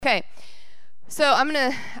Okay, so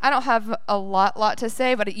I don't have a lot to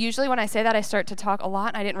say, but usually when I say that, I start to talk a lot,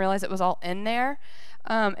 and I didn't realize it was all in there.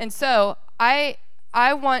 And so I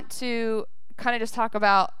want to kind of just talk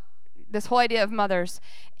about this whole idea of mothers.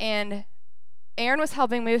 And Aaron was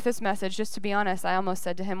helping me with this message. Just to be honest, I almost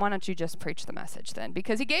said to him, why don't you just preach the message then?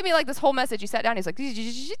 Because he gave me like this whole message. He sat down, he's like,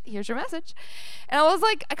 here's your message. And I was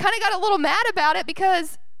like, I kind of got a little mad about it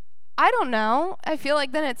because I don't know. I feel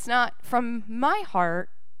like then it's not from my heart.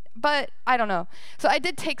 But I don't know. So I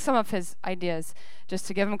did take some of his ideas just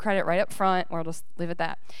to give him credit right up front. We'll just leave it at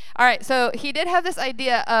that. All right, so he did have this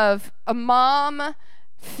idea of a mom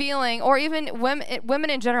feeling, or even women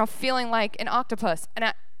in general, feeling like an octopus.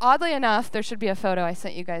 And oddly enough, there should be a photo I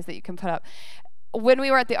sent you guys that you can put up. When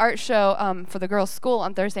we were at the art show for the girls' school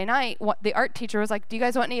on Thursday night, the art teacher was like, do you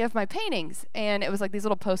guys want any of my paintings? And it was like these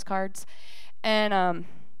little postcards. And,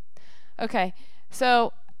 okay,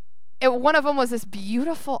 so one of them was this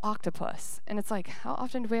beautiful octopus. And it's like, how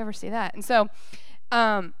often do we ever see that? And so,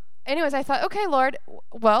 anyways, I thought, okay, Lord,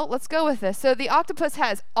 well, let's go with this. So the octopus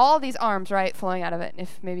has all these arms, right, flowing out of it. And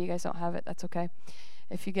if maybe you guys don't have it, that's okay.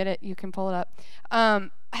 If you get it, you can pull it up.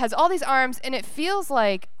 Has all these arms, and it feels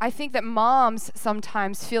like, I think that moms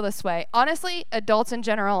sometimes feel this way. Honestly, adults in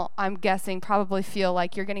general, I'm guessing, probably feel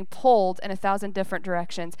like you're getting pulled in 1,000 different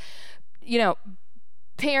directions. You know,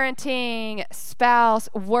 parenting, spouse,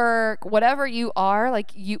 work, whatever you are,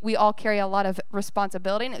 like we all carry a lot of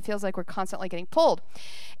responsibility, and it feels like we're constantly getting pulled.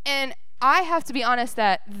 And I have to be honest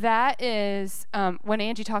that is, when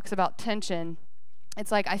Angie talks about tension,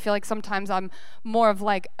 it's like I feel like sometimes I'm more of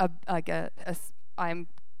like I'm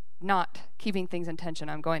not keeping things in tension.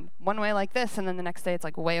 I'm going one way like this, and then the next day it's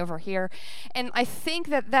like way over here. And I think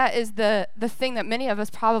that is the thing that many of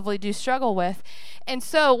us probably do struggle with. And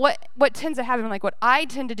so what tends to happen, like what I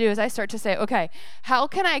tend to do is I start to say, okay, how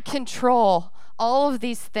can I control all of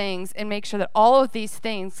these things and make sure that all of these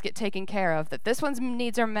things get taken care of, that this one's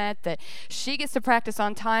needs are met, that she gets to practice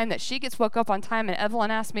on time, that she gets woke up on time, and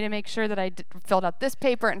Evelyn asked me to make sure that I filled out this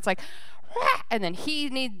paper, and it's like, and then he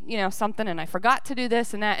need something, and I forgot to do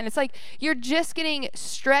this and that, and it's like you're just getting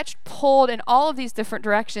stretched, pulled in all of these different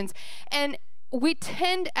directions. And we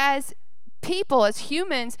tend as people, as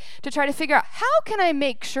humans, to try to figure out, how can I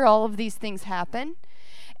make sure all of these things happen?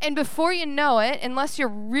 And before you know it, unless you're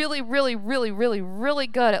really, really, really, really, really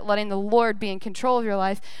good at letting the Lord be in control of your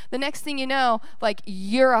life, the next thing you know, like,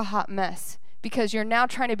 you're a hot mess because you're now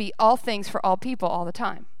trying to be all things for all people all the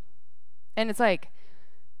time. And it's like,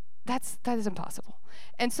 that is impossible.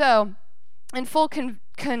 And so, in full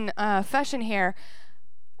confession here,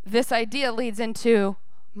 this idea leads into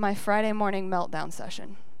my Friday morning meltdown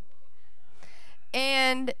session.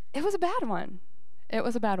 And it was a bad one.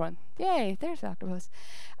 Yay, there's the octopus.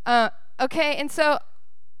 Okay, and so,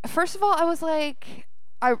 first of all, I was like,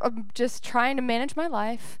 I'm just trying to manage my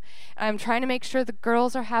life. I'm trying to make sure the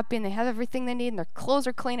girls are happy and they have everything they need and their clothes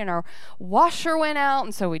are clean and our washer went out,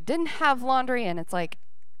 and so we didn't have laundry, and it's like,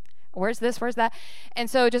 where's this, where's that? And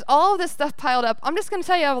so just all of this stuff piled up. I'm just going to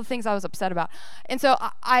tell you all the things I was upset about. And so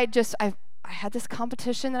I had this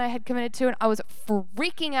competition that I had committed to, and I was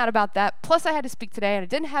freaking out about that. Plus I had to speak today, and I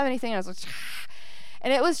didn't have anything, and I was like,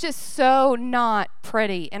 and it was just so not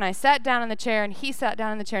pretty. And I sat down in the chair, and he sat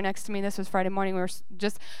down in the chair next to me. This was Friday morning. We were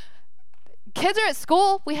just, kids are at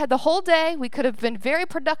school. We had the whole day. We could have been very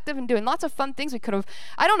productive and doing lots of fun things. We could have,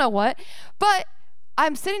 I don't know what, but I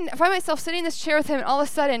find myself sitting in this chair with him, and all of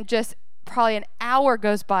a sudden, just probably an hour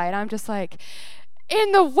goes by, and I'm just like,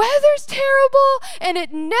 and the weather's terrible, and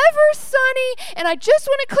it never sunny, and I just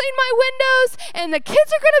want to clean my windows, and the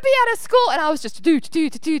kids are going to be out of school, and I was just and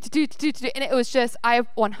it was just,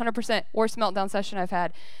 100% worst meltdown session I've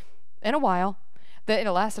had in a while. It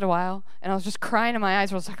lasted a while, and I was just crying, and my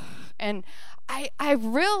eyes were just like, and I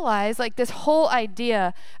realized, like, this whole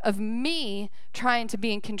idea of me trying to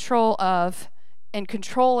be in control of and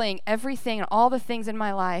controlling everything and all the things in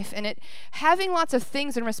my life, and having lots of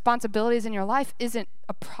things and responsibilities in your life isn't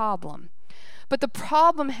a problem. But the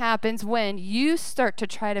problem happens when you start to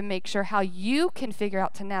try to make sure how you can figure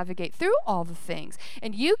out to navigate through all the things,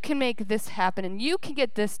 and you can make this happen, and you can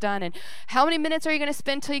get this done, and how many minutes are you going to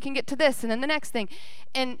spend till you can get to this, and then the next thing.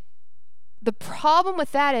 And the problem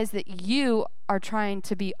with that is that you are trying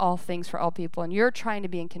to be all things for all people, and you're trying to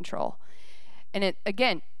be in control. And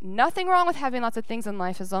again, nothing wrong with having lots of things in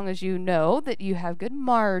life as long as you know that you have good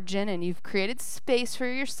margin and you've created space for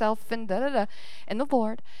yourself and and the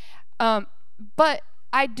Lord. But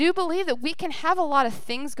I do believe that we can have a lot of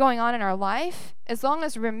things going on in our life as long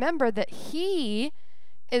as remember that He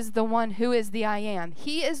is the one who is the I am.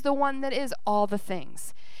 He is the one that is all the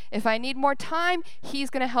things. If I need more time, he's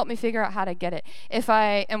going to help me figure out how to get it. If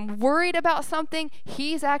I am worried about something,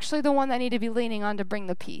 he's actually the one that I need to be leaning on to bring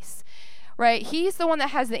the peace, right? He's the one that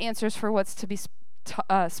has the answers for what's to be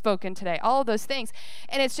spoken today, all of those things.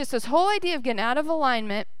 And it's just this whole idea of getting out of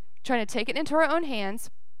alignment, trying to take it into our own hands,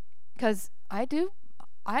 because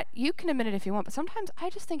you can admit it if you want, but sometimes I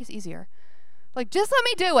just think it's easier. Like, just let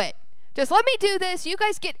me do it. Just let me do this. You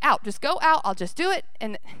guys get out. Just go out. I'll just do it.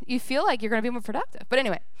 And you feel like you're going to be more productive. But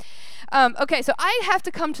anyway, okay, so I have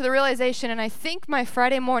to come to the realization, and I think my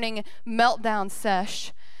Friday morning meltdown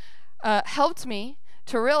sesh helped me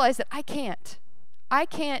to realize that I can't.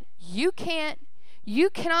 You can't. You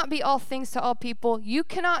cannot be all things to all people. You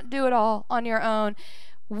cannot do it all on your own.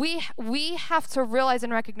 We have to realize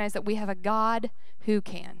and recognize that we have a God who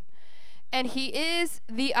can. And he is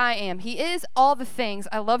the I am. He is all the things.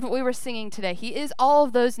 I loved what we were singing today. He is all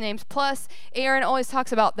of those names. Plus, Aaron always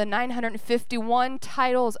talks about the 951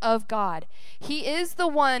 titles of God. He is the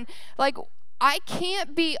one, like, I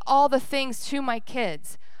can't be all the things to my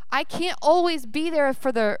kids. I can't always be there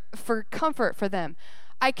for comfort for them.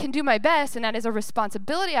 I can do my best, and that is a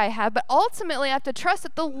responsibility I have, but ultimately I have to trust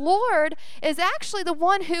that the Lord is actually the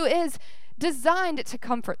one who is designed to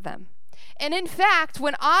comfort them. And in fact,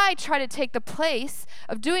 when I try to take the place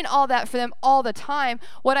of doing all that for them all the time,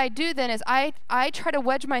 what I do then is I try to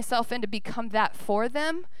wedge myself in to become that for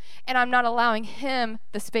them, and I'm not allowing him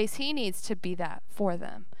the space he needs to be that for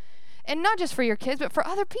them. And not just for your kids, but for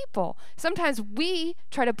other people. Sometimes we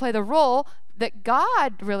try to play the role that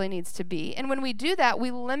God really needs to be. And when we do that,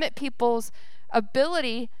 we limit people's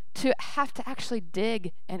ability to have to actually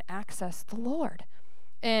dig and access the Lord.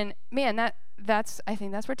 And man, I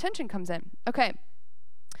think that's where tension comes in. Okay.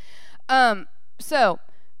 So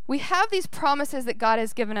we have these promises that God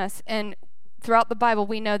has given us, and throughout the Bible,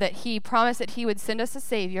 we know that he promised that he would send us a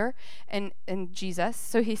Savior and Jesus.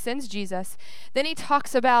 So he sends Jesus. Then he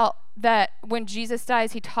talks about that when Jesus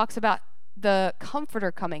dies, he talks about the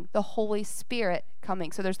Comforter coming, the Holy Spirit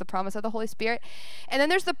coming. So there's the promise of the Holy Spirit. And then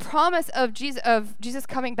there's the promise of Jesus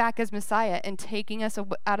coming back as Messiah and taking us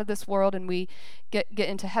out of this world, and we get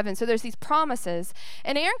into heaven. So there's these promises.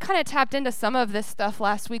 And Aaron kind of tapped into some of this stuff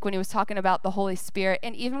last week when he was talking about the Holy Spirit.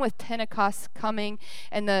 And even with Pentecost coming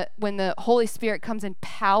and when the Holy Spirit comes in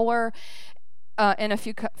power, in a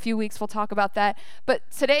few weeks we'll talk about that. But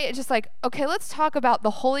today it's just like, okay, let's talk about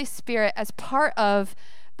the Holy Spirit as part of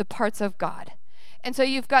the parts of God. And so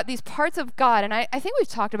you've got these parts of God, and I think we've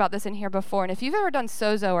talked about this in here before, and if you've ever done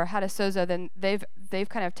sozo or had a sozo, then they've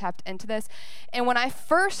kind of tapped into this. And when I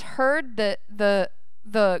first heard the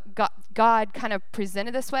God kind of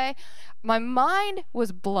presented this way, my mind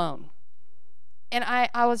was blown. And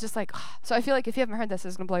I was just like, oh. So I feel like if you haven't heard this,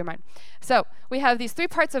 it's going to blow your mind. So we have these three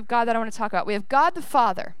parts of God that I want to talk about. We have God the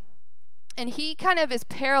Father, and he kind of is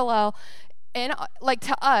parallel, and like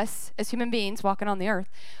to us as human beings walking on the earth.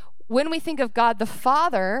 When we think of God the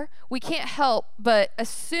Father, we can't help but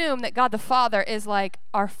assume that God the Father is like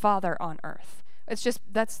our Father on earth. It's just,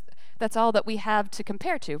 that's all that we have to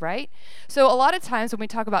compare to, right? So a lot of times when we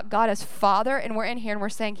talk about God as Father, and we're in here and we're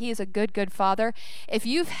saying he is a good, good Father, if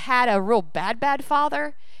you've had a real bad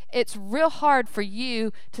father, it's real hard for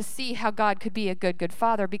you to see how God could be a good, good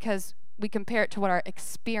Father, because we compare it to what our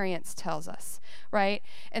experience tells us, right?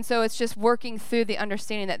 And so it's just working through the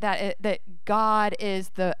understanding that God is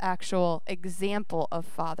the actual example of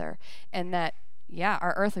Father, and that, yeah,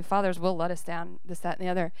 our earthly fathers will let us down, this, that, and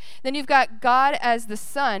the other. Then you've got God as the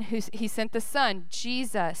Son, he sent the Son,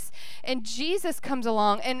 Jesus. And Jesus comes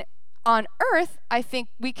along, and on earth, I think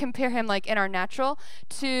we compare him, like in our natural,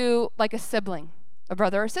 to like a sibling, a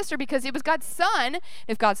brother or sister, because he was God's son.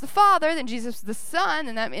 If God's the Father, then Jesus is the Son,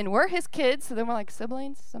 and we're his kids, so then we're like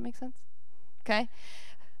siblings. Does that make sense? Okay.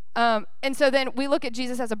 And so then we look at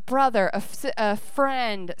Jesus as a brother, a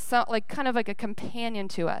friend, like kind of like a companion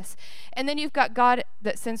to us. And then you've got God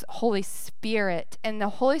that sends Holy Spirit, and the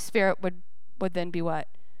Holy Spirit would then be what?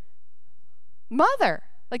 Mother.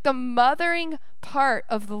 Like the mothering part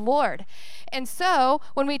of the Lord. And so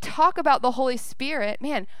when we talk about the Holy Spirit,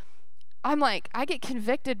 man, I'm like, I get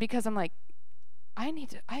convicted because I'm like, I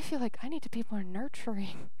feel like I need to be more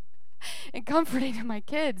nurturing and comforting to my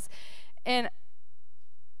kids. And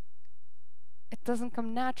it doesn't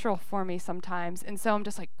come natural for me sometimes. And so I'm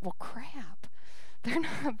just like, well, crap. They're going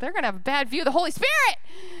to have a bad view of the Holy Spirit.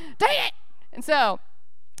 Dang it. And so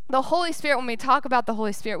the Holy Spirit, when we talk about the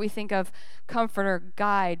Holy Spirit, we think of comforter,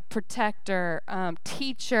 guide, protector,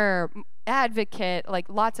 teacher, advocate, like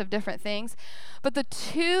lots of different things. But the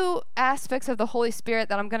two aspects of the Holy Spirit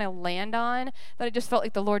that I'm going to land on, that I just felt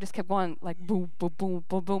like the Lord just kept going like boom, boom, boom,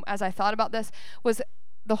 boom, boom, as I thought about this, was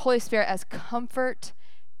the Holy Spirit as comfort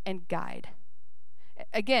and guide.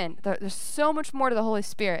 Again, there's so much more to the Holy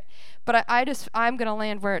Spirit, but I'm going to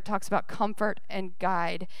land where it talks about comfort and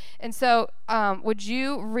guide. And so would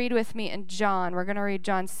you read with me in John? We're going to read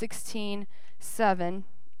John 16:7.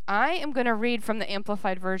 I am going to read from the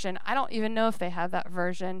Amplified Version. I don't even know if they have that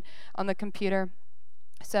version on the computer,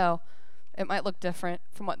 so it might look different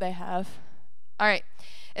from what they have. All right.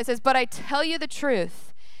 It says, "But I tell you the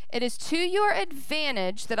truth. It is to your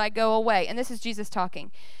advantage that I go away." And this is Jesus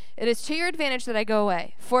talking. "It is to your advantage that I go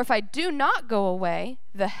away. For if I do not go away,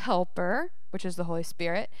 the Helper," which is the Holy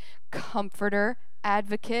Spirit, "Comforter,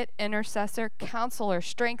 Advocate, Intercessor, Counselor,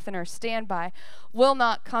 Strengthener, Standby, will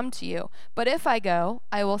not come to you. But if I go,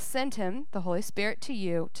 I will send him, the Holy Spirit, to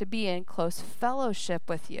you to be in close fellowship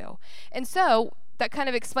with you." And so that kind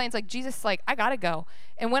of explains, like, Jesus, like, I gotta go.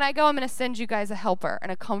 And when I go, I'm going to send you guys a helper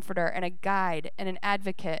and a comforter and a guide and an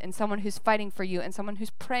advocate and someone who's fighting for you and someone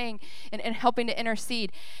who's praying and helping to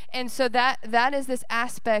intercede. And so that is this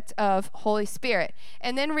aspect of Holy Spirit.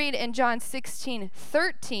 And then read in John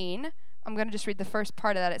 16:13. I'm going to just read the first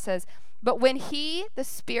part of that. It says, "But when he, the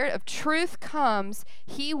Spirit of truth, comes,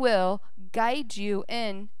 he will guide you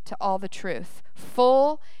into all the truth,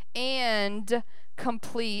 full and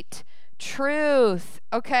complete truth."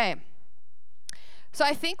 Okay. So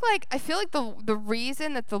I feel like the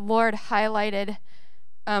reason that the Lord highlighted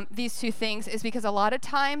these two things is because a lot of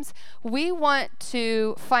times we want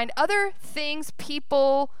to find other things,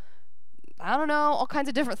 people, I don't know, all kinds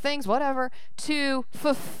of different things, whatever, to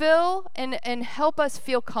fulfill and help us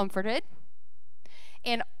feel comforted.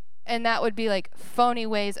 And that would be like phony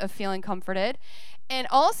ways of feeling comforted. And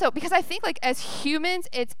also, because I think like as humans,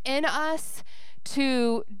 it's in us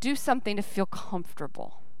to do something to feel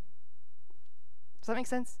comfortable. Does that make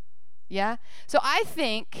sense? Yeah? So I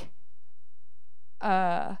think,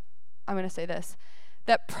 I'm going to say this,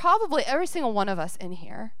 that probably every single one of us in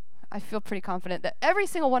here, I feel pretty confident that every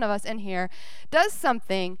single one of us in here does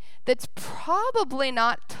something that's probably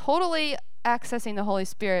not totally accessing the Holy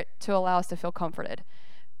Spirit to allow us to feel comforted.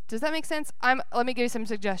 Does that make sense? Let me give you some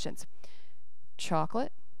suggestions.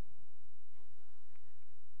 Chocolate,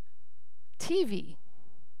 TV,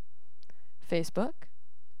 Facebook,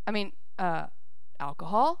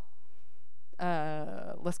 alcohol,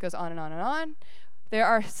 list goes on and on and on. There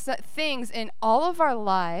are things in all of our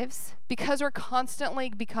lives, because we're constantly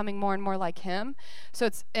becoming more and more like him, so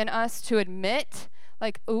it's in us to admit,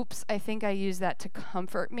 like, oops, I think I used that to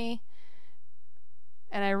comfort me,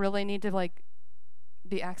 and I really need to, like,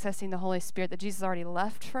 be accessing the Holy Spirit that Jesus already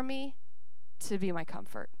left for me to be my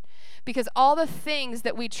comfort. Because all the things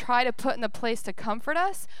that we try to put in the place to comfort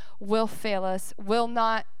us will fail us, will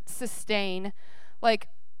not sustain. Like,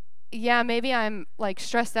 yeah, maybe I'm like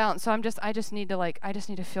stressed out, and so I just need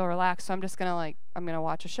to feel relaxed. So I'm just gonna I'm gonna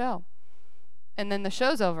watch a show, and then the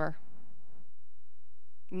show's over,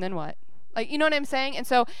 and then what? Like, you know what I'm saying? And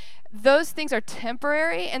so those things are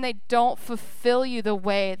temporary, and they don't fulfill you the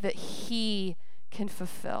way that he can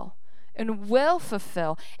fulfill and will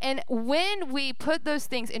fulfill. And when we put those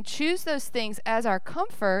things and choose those things as our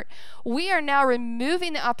comfort, we are now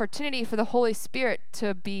removing the opportunity for the Holy Spirit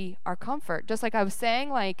to be our comfort. Just like I was saying,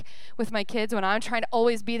 like with my kids, when I'm trying to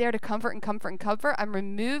always be there to comfort and comfort and comfort, I'm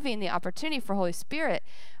removing the opportunity for Holy Spirit.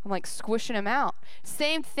 I'm like squishing him out.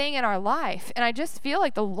 Same thing in our life. And I just feel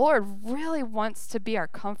like the Lord really wants to be our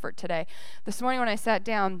comfort today. This morning when I sat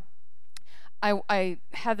down, I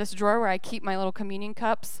have this drawer where I keep my little communion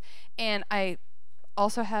cups, and I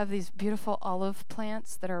also have these beautiful olive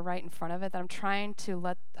plants that are right in front of it that I'm trying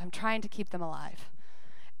to keep them alive.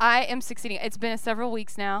 I am succeeding. It's been several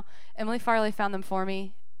weeks now. Emily Farley found them for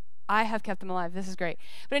me. I have kept them alive. This is great.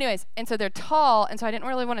 But anyways, and so they're tall, and so I didn't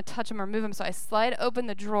really want to touch them or move them, so I slide open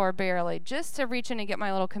the drawer barely just to reach in and get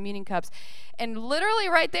my little communion cups. And literally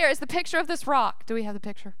right there is the picture of this rock. Do we have the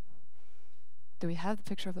picture? Do we have the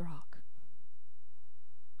picture of the rock?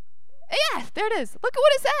 Yeah, there it is. Look at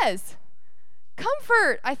what it says.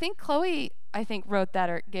 Comfort. I think Chloe wrote that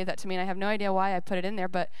or gave that to me, and I have no idea why I put it in there,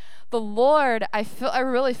 but the Lord, I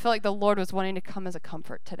really feel like the Lord was wanting to come as a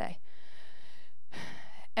comfort today.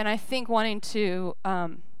 And I think wanting to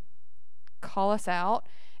call us out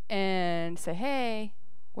and say, hey,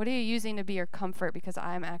 what are you using to be your comfort? Because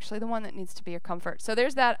I'm actually the one that needs to be your comfort. So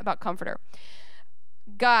there's that about comforter.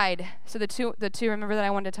 Guide. So the two remember that I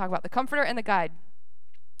wanted to talk about, the comforter and the guide.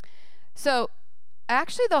 So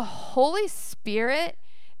actually the Holy Spirit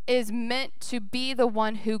is meant to be the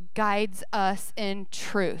one who guides us in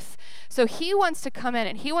truth. So he wants to come in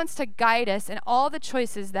and he wants to guide us in all the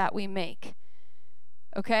choices that we make.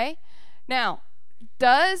 Okay? Now,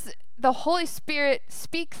 does the Holy Spirit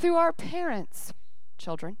speak through our parents?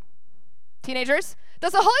 Children? Teenagers?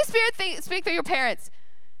 Does the Holy Spirit speak through your parents?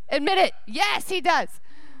 Admit it. Yes, he does.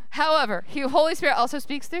 However, the Holy Spirit also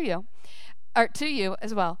speaks through you, or to you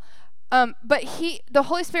as well. But the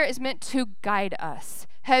Holy Spirit is meant to guide us.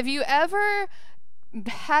 Have you ever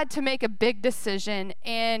had to make a big decision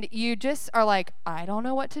and you just are like, I don't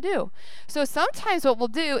know what to do? So sometimes what we'll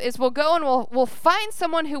do is we'll go and we'll find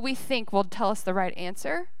someone who we think will tell us the right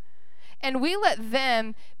answer, and we let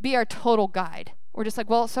them be our total guide. We're just like,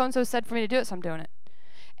 well, so-and-so said for me to do it, so I'm doing it.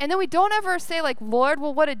 And then we don't ever say like, Lord,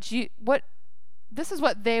 well, this is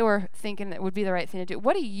what they were thinking that would be the right thing to do.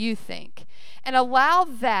 What do you think? And allow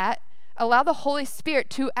the Holy Spirit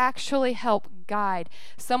to actually help guide.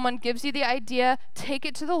 Someone gives you the idea, take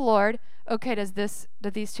it to the Lord. Okay,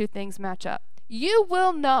 do these two things match up? You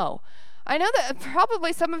will know. I know that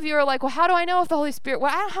probably some of you are like, well, how do I know if the Holy Spirit,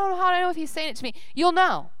 how do I know if he's saying it to me? You'll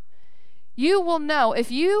know. You will know.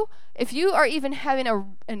 If you are even having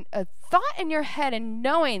a thought in your head and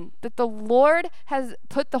knowing that the Lord has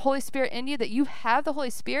put the Holy Spirit in you, that you have the Holy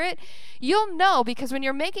Spirit, you'll know, because when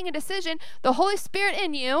you're making a decision, the Holy Spirit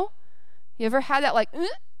in you ever had that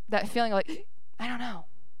that feeling like, I don't know?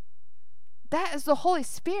 That is the Holy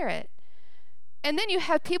Spirit. And then you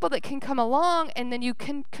have people that can come along and then you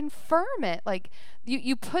can confirm it. Like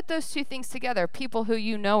you put those two things together. People who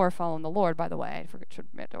you know are following the Lord, by the way. I forget to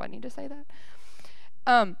admit, do I need to say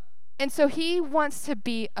that? And so he wants to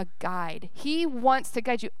be a guide. He wants to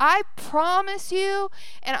guide you. I promise you,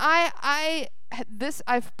 and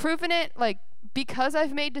I've proven it, like, because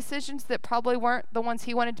I've made decisions that probably weren't the ones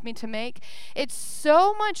he wanted me to make. It's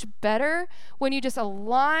so much better when you just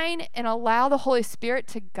align and allow the Holy Spirit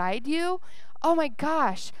to guide you. Oh my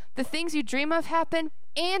gosh, the things you dream of happen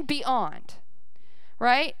and beyond,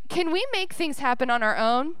 right? Can we make things happen on our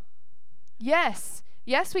own? Yes.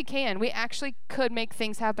 Yes, we can. We actually could make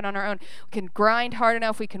things happen on our own. We can grind hard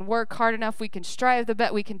enough. We can work hard enough. We can strive the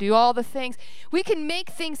best. We can do all the things. We can make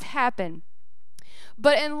things happen.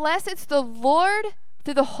 But unless it's the Lord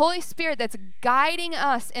through the Holy Spirit that's guiding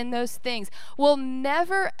us in those things, we'll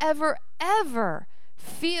never, ever, ever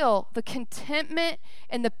feel the contentment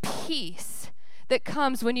and the peace that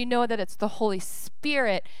comes when you know that it's the Holy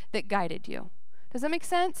Spirit that guided you. Does that make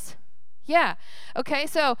sense? Yeah. Okay,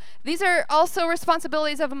 so these are also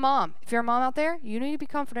responsibilities of a mom. If you're a mom out there, you need to be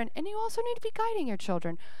confident, and you also need to be guiding your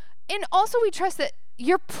children. And also we trust that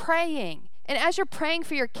you're praying. And as you're praying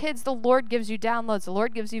for your kids, the Lord gives you downloads. The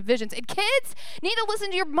Lord gives you visions. And kids need to listen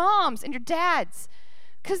to your moms and your dads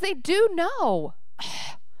because they do know.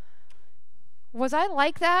 Was I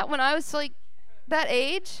like that when I was like that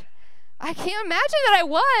age? I can't imagine that I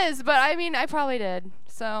was, but I mean, I probably did.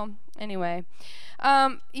 So anyway,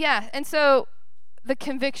 yeah. And so the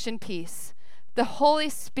conviction piece, the Holy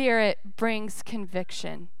Spirit brings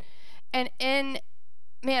conviction. And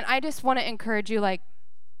man, I just want to encourage you, like,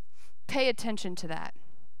 pay attention to that.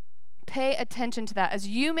 Pay attention to that as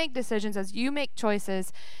you make decisions, as you make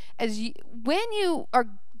choices, when you are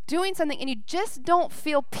doing something and you just don't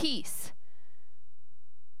feel peace.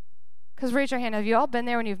 Because raise your hand. Have you all been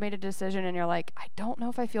there when you've made a decision and you're like, I don't know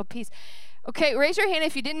if I feel peace? Okay, raise your hand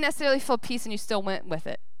if you didn't necessarily feel peace and you still went with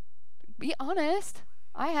it. Be honest.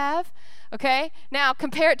 I have. Okay? Now,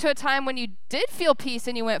 compare it to a time when you did feel peace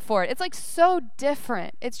and you went for it. It's like so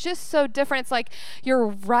different. It's just so different. It's like you're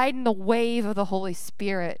riding the wave of the Holy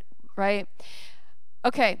Spirit, right?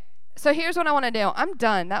 Okay, so here's what I want to do. I'm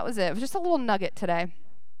done. That was it. It was just a little nugget today.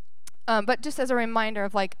 But just as a reminder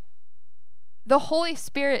of, like, the Holy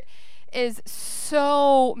Spirit is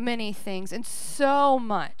so many things and so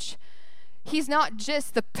much. He's not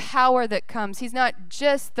just the power that comes. He's not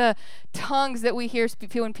just the tongues that we hear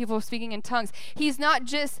when people are speaking in tongues. He's not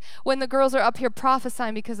just when the girls are up here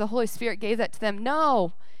prophesying because the Holy Spirit gave that to them.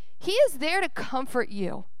 No, he is there to comfort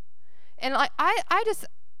you. And I'm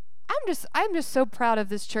just so proud of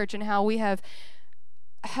this church and how we have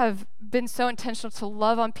been so intentional to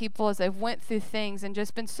love on people as they've went through things and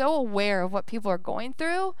just been so aware of what people are going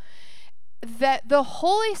through, that the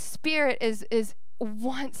Holy Spirit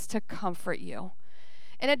wants to comfort you.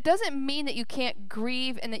 And it doesn't mean that you can't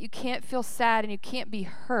grieve and that you can't feel sad and you can't be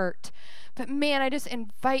hurt. But man, I just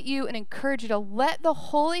invite you and encourage you to let the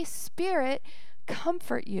Holy Spirit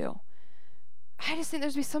comfort you. I just think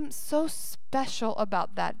there's be something so special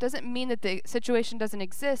about that. It doesn't mean that the situation doesn't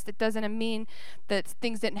exist. It doesn't mean that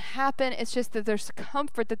things didn't happen. It's just that there's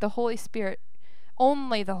comfort that the Holy Spirit,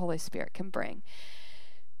 only the Holy Spirit can bring.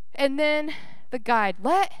 And then the guide.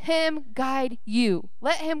 Let him guide you.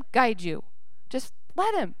 Let him guide you. Just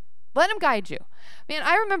let him guide you. Man,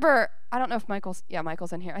 I remember, I don't know if Michael's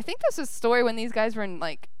in here. I think this was a story when these guys were in,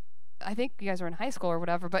 like, I think you guys were in high school or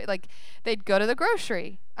whatever, but like they'd go to the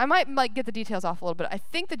grocery. I might like get the details off a little bit. I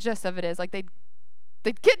think the gist of it is like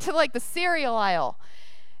they'd get to like the cereal aisle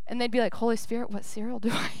and they'd be like, Holy Spirit, what cereal do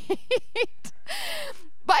I eat?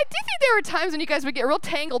 But I do think there were times when you guys would get real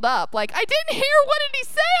tangled up. Like, I didn't hear, what did he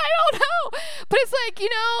say? I don't know. But it's like,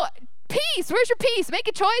 peace. Where's your peace? Make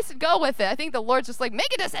a choice and go with it. I think the Lord's just like,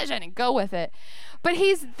 make a decision and go with it. But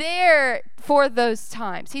he's there for those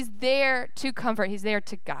times. He's there to comfort. He's there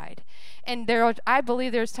to guide. And I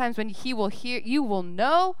believe there's times when he will hear, you will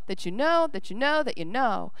know that you know that you know that you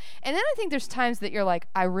know. And then I think there's times that you're like,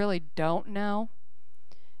 I really don't know.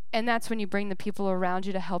 And that's when you bring the people around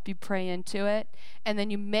you to help you pray into it. And then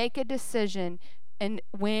you make a decision. And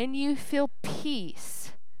when you feel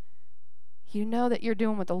peace, you know that you're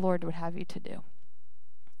doing what the Lord would have you to do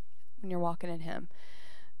when you're walking in him.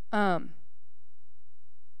 And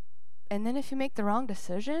then if you make the wrong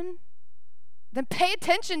decision, then pay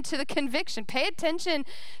attention to the conviction. Pay attention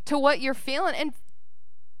to what you're feeling and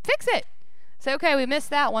fix it. Say, okay, we missed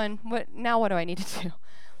that one. What do I need to do?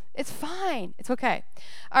 It's fine. It's okay.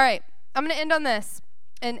 All right. I'm going to end on this.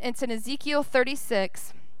 And it's in Ezekiel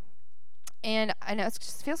 36. And I know it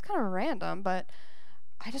just feels kind of random, but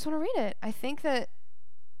I just want to read it. I think that...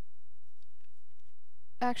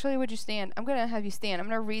 Actually, would you stand? I'm going to have you stand. I'm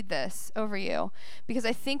going to read this over you. Because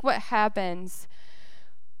I think what happens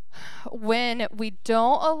when we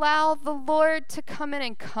don't allow the Lord to come in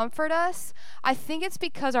and comfort us, I think it's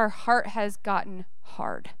because our heart has gotten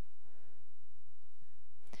hard.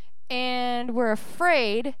 And we're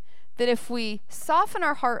afraid that if we soften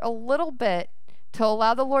our heart a little bit to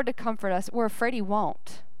allow the Lord to comfort us, we're afraid he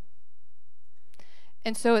won't.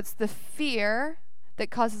 And so it's the fear that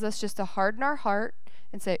causes us just to harden our heart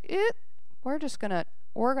and say, we're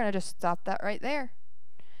gonna just stop that right there.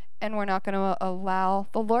 And we're not gonna allow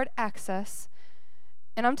the Lord access.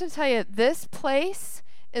 And I'm going to tell you, this place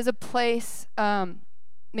is a place, one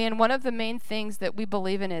of the main things that we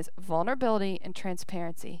believe in is vulnerability and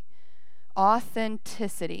transparency.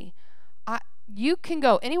 Authenticity. You can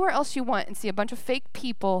go anywhere else you want and see a bunch of fake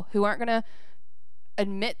people who aren't going to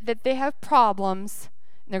admit that they have problems,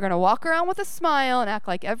 and they're going to walk around with a smile and act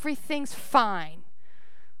like everything's fine,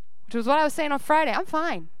 which was what I was saying on Friday. I'm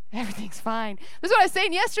fine. Everything's fine. This is what I was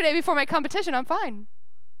saying yesterday before my competition. I'm fine.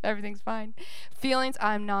 Everything's fine. Feelings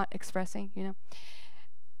I'm not expressing,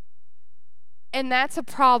 And that's a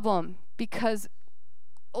problem because,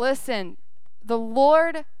 listen, the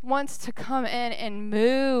Lord wants to come in and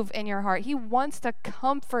move in your heart. He wants to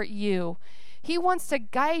comfort you. He wants to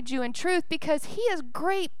guide you in truth because he has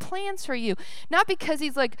great plans for you. Not because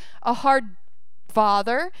he's like a hard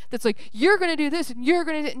father that's like, you're going to do this and you're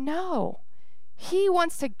going to do... No. He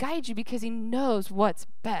wants to guide you because he knows what's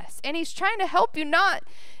best. And he's trying to help you not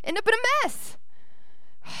end up in a mess.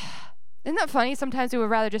 Isn't that funny? Sometimes we would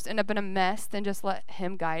rather just end up in a mess than just let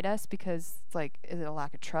him guide us because it's like, is it a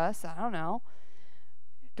lack of trust? I don't know.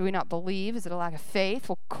 Do we not believe? Is it a lack of faith?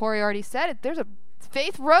 Well, Corey already said it. There's a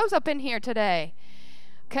faith rose up in here today.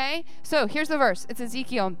 Okay? So here's the verse. It's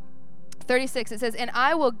Ezekiel 36. It says, and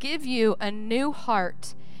I will give you a new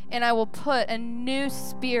heart, and I will put a new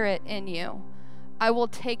spirit in you. I will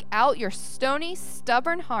take out your stony,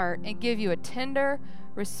 stubborn heart and give you a tender,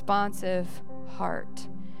 responsive heart.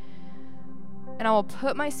 And I will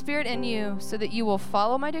put my spirit in you so that you will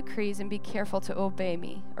follow my decrees and be careful to obey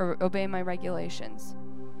me or obey my regulations.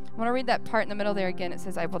 I want to read that part in the middle there again. It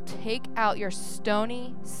says, I will take out your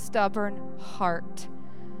stony, stubborn heart.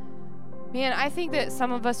 Man, I think that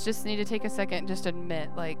some of us just need to take a second and just admit,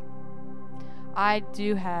 like, I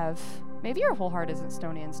do have, maybe your whole heart isn't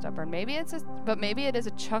stony and stubborn. Maybe but maybe it is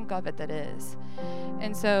a chunk of it that is.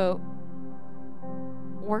 And so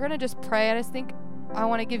we're going to just pray. I just think I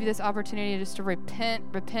want to give you this opportunity just to repent.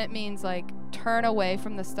 Repent means like turn away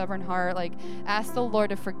from the stubborn heart. Like ask the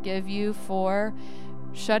Lord to forgive you for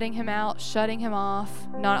shutting him out, shutting him off,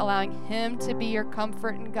 not allowing him to be your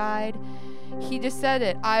comfort and guide. He just said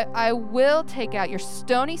it. I will take out your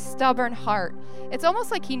stony, stubborn heart. It's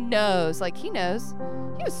almost like he knows. Like he knows.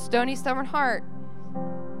 You have a stony, stubborn heart.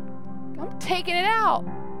 I'm taking it out.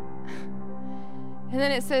 And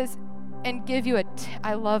then it says, and give you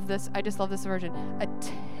I love this. I just love this version. A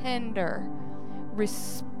tender,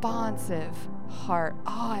 responsive heart.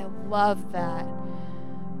 Oh, I love that.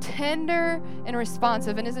 Tender and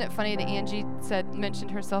responsive. And isn't it funny that Angie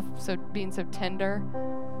mentioned herself being so tender?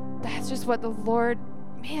 That's just what the Lord,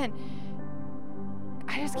 man,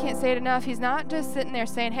 I just can't say it enough. He's not just sitting there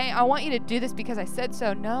saying, hey, I want you to do this because I said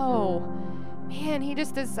so. No. man, he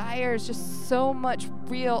just desires just so much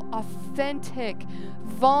real, authentic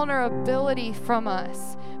vulnerability from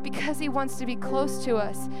us because he wants to be close to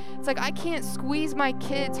us. It's like, I can't squeeze my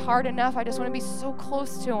kids hard enough. I just want to be so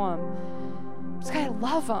close to them. Just gotta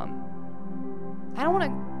love them. I don't want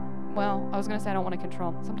to, well, I was going to say I don't want to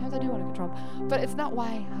control them. Sometimes I do want to control them, but it's not why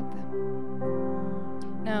I hug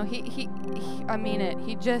them. No, he I mean it.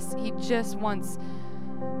 He just wants,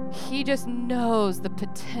 he just knows the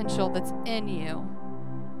potential that's in you.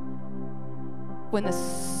 When the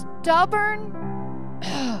stubborn,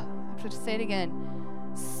 I have to say it again,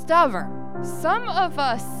 stubborn. Some of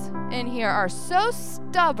us in here are so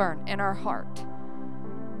stubborn in our heart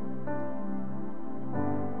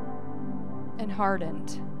and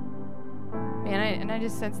hardened. Man, I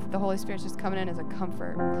just sense that the Holy Spirit's just coming in as a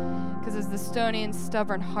comfort. Because as the stony and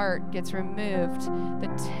stubborn heart gets removed, the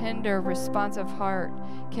tender, responsive heart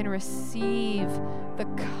can receive the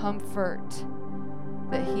comfort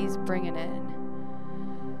that he's bringing in.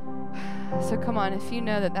 So come on, if you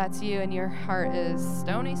know that that's you and your heart is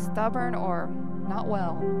stony, stubborn, or not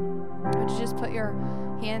well, would you just put your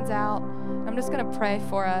hands out? I'm just going to pray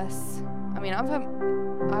for us. I mean, I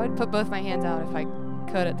would put both my hands out if I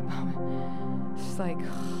could at the moment. It's just like,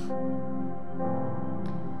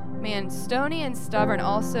 man, stony and stubborn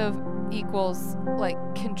also equals like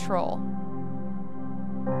control.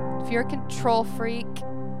 If you're a control freak,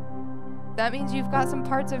 that means you've got some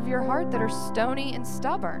parts of your heart that are stony and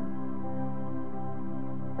stubborn.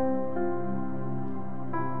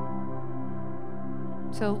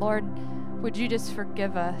 So Lord, would you just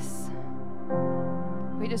forgive us?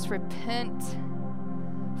 We just repent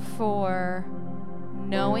for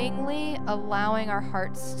knowingly allowing our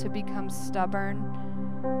hearts to become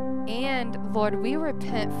stubborn. And Lord, we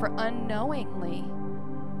repent for unknowingly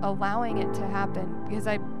allowing it to happen, because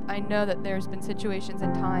I know that there's been situations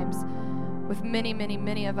and times with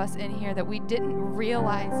many of us in here that we didn't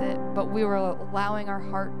realize it, but we were allowing our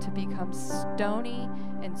heart to become stony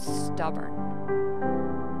and stubborn.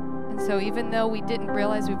 And so even though we didn't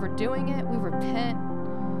realize we were doing it, we repent.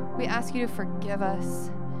 We ask you to forgive us.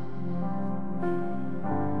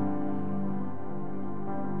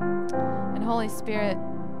 And Holy Spirit,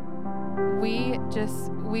 we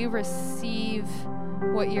receive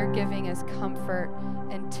what you're giving as comfort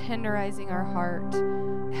and tenderizing our heart,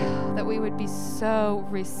 that we would be so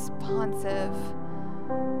responsive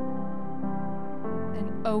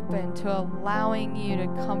and open to allowing you to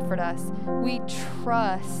comfort us. We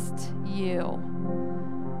trust you.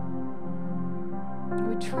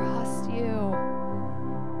 We trust you.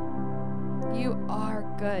 You are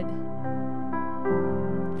good.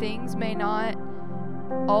 Things may not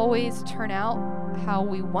always turn out how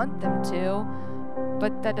we want them to,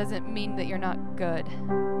 but that doesn't mean that you're not good.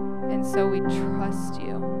 And so we trust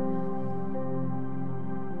you.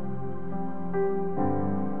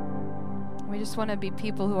 We just want to be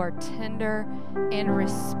people who are tender and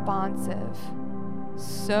responsive.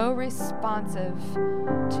 So responsive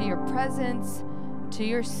to your presence, to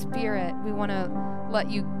your spirit. We want to let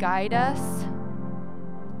you guide us.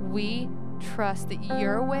 We trust that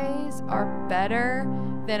your ways are better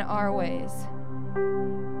than our ways.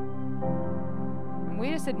 And we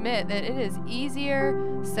just admit that it is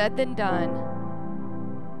easier said than done.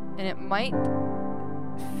 And it might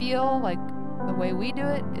feel like the way we do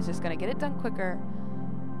it is just going to get it done quicker.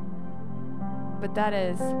 But that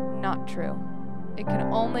is not true. It can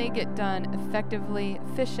only get done effectively,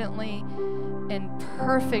 efficiently, and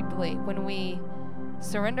perfectly when we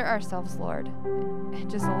surrender ourselves, Lord, and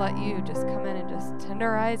just let you just come in and just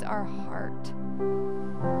tenderize our heart.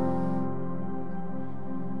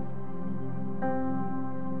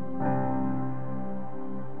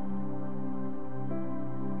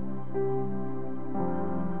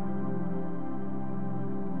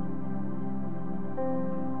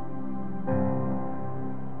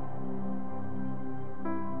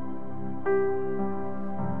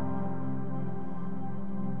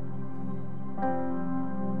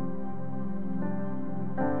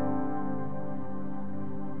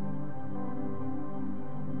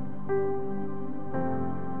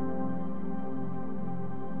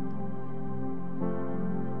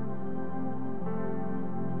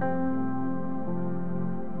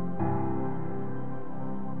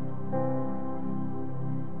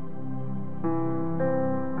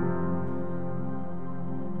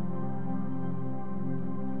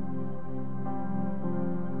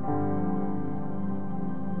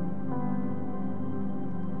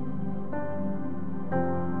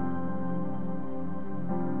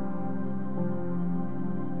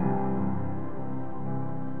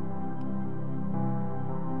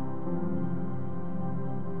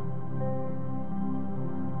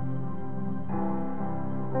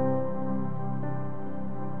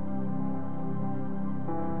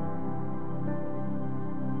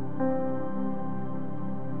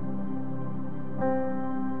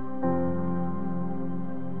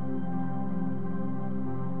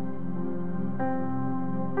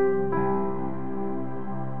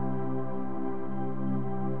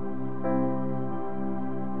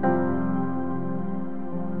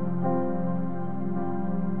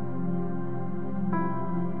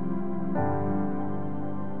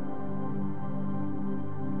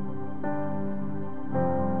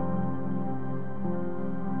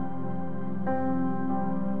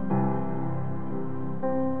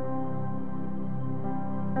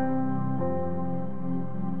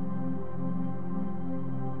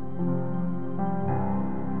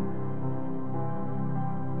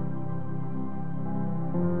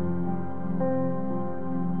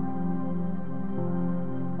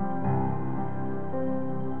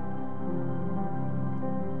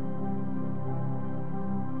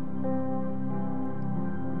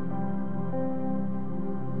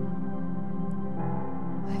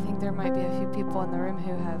 there might be a few people in the room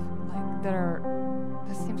who have, like, that are,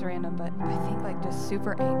 this seems random, but I think, like, just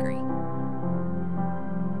super angry.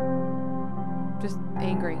 Just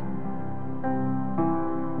angry.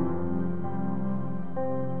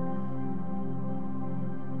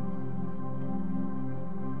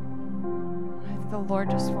 I think the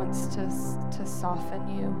Lord just wants to soften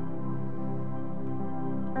you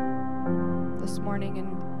this morning,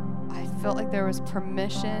 and I felt like there was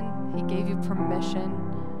permission. He gave you permission.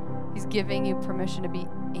 He's giving you permission to be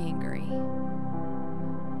angry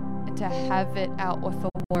and to have it out with the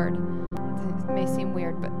Lord. It may seem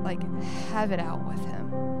weird, but like, have it out with him.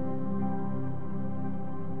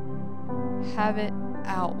 Have it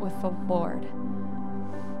out with the Lord.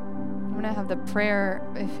 I'm going to have the prayer,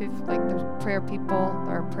 if like the prayer people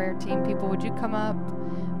or prayer team people, would you come up?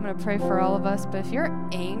 I'm going to pray for all of us. But if you're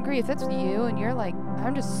angry, if that's you and you're like,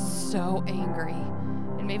 I'm just so angry,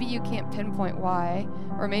 and maybe you can't pinpoint why,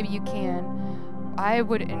 or maybe you can, I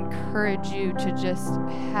would encourage you to just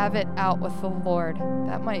have it out with the Lord.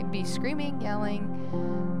 That might be screaming,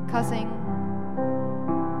 yelling, cussing.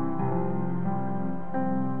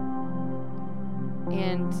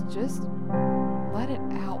 And just let it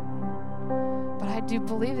out. But I do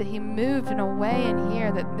believe that he moved in a way in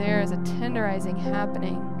here that there is a tenderizing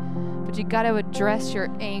happening. But you got to address your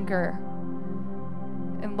anger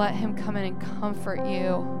and let him come in and comfort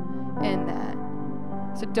you in that.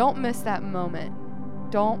 So don't miss that moment.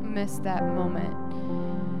 Don't miss that moment.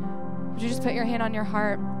 Would you just put your hand on your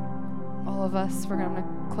heart? All of us, we're going to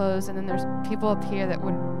close, and then there's people up here that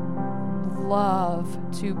would love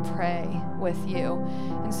to pray with you.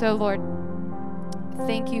 And so, Lord,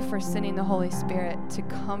 thank you for sending the Holy Spirit to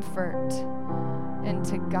comfort and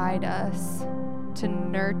to guide us, to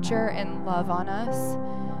nurture and love on us.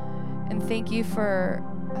 And thank you for,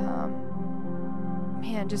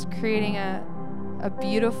 just creating a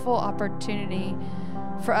beautiful opportunity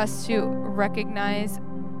for us to recognize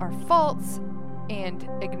our faults and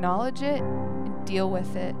acknowledge it and deal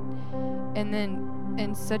with it. And then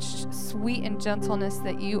in such sweet and gentleness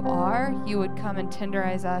that you are, you would come and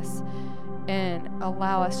tenderize us and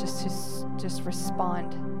allow us just to just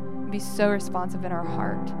respond, be so responsive in our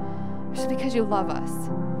heart, just because you love us.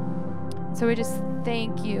 So we just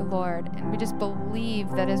thank you, Lord, and we just believe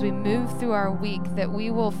that as we move through our week, that we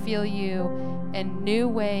will feel you in new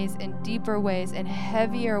ways, in deeper ways, in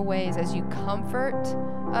heavier ways as you comfort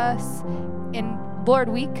us. And Lord,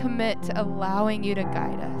 we commit to allowing you to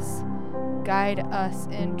guide us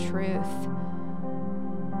in truth.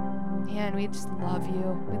 And we just love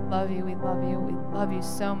you. We love you. We love you. We love you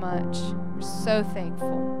so much. We're so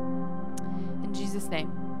thankful. In Jesus'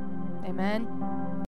 name, amen.